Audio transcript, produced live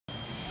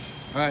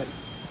All right,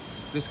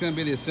 this is going to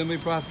be the assembly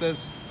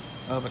process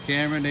of a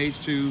Cameron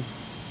H2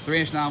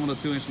 3-inch nominal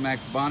 2-inch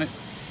max bonnet.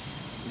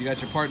 You got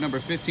your part number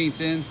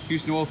 1510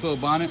 Houston Oilfield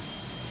bonnet.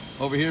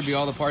 Over here be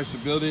all the parts to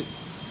build it.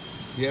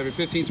 You have your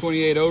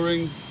 1528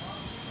 O-ring,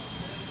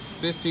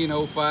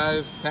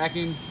 1505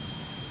 packing.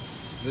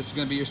 This is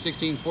going to be your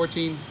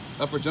 1614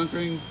 upper junk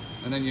ring,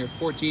 and then your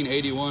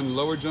 1481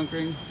 lower junk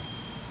ring,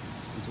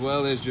 as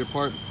well as your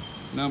part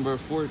number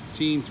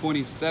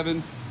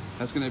 1427.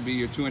 That's going to be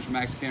your 2-inch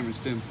max Cameron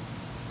stem.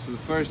 So the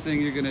first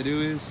thing you're going to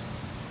do is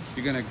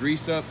you're going to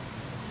grease up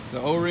the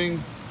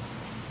O-ring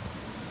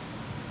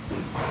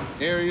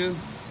area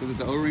so that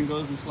the O-ring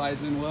goes and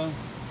slides in well.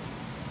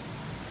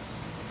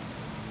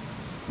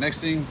 Next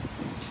thing,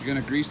 you're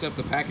going to grease up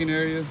the packing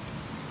area.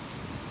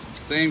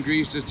 Same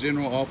grease, just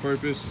general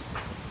all-purpose.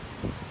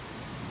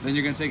 Then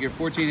you're going to take your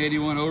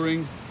 1481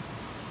 O-ring,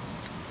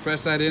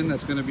 press that in.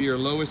 That's going to be your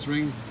lowest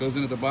ring, goes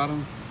in at the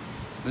bottom.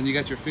 Then you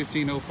got your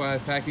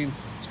 1505 packing.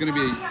 It's going to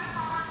be a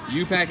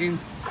U packing,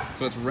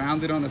 so it's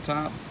rounded on the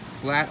top,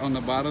 flat on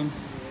the bottom.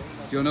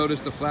 You'll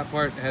notice the flat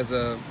part has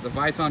the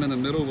Viton in the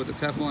middle with the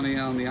Teflon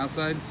on the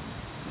outside.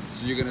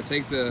 So you're going to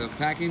take the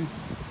packing,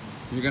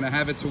 you're going to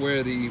have it to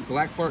where the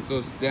black part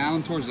goes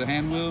down towards the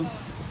hand wheel,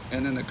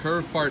 and then the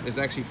curved part is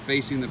actually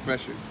facing the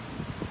pressure.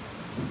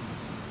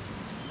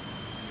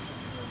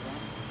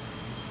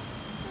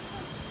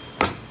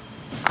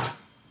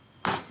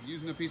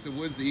 Using a piece of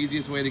wood is the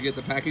easiest way to get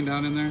the packing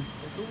down in there.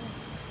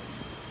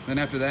 Then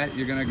after that,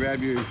 you're going to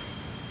grab your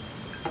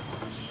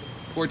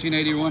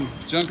 1481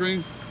 junk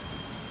ring,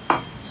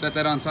 set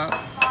that on top.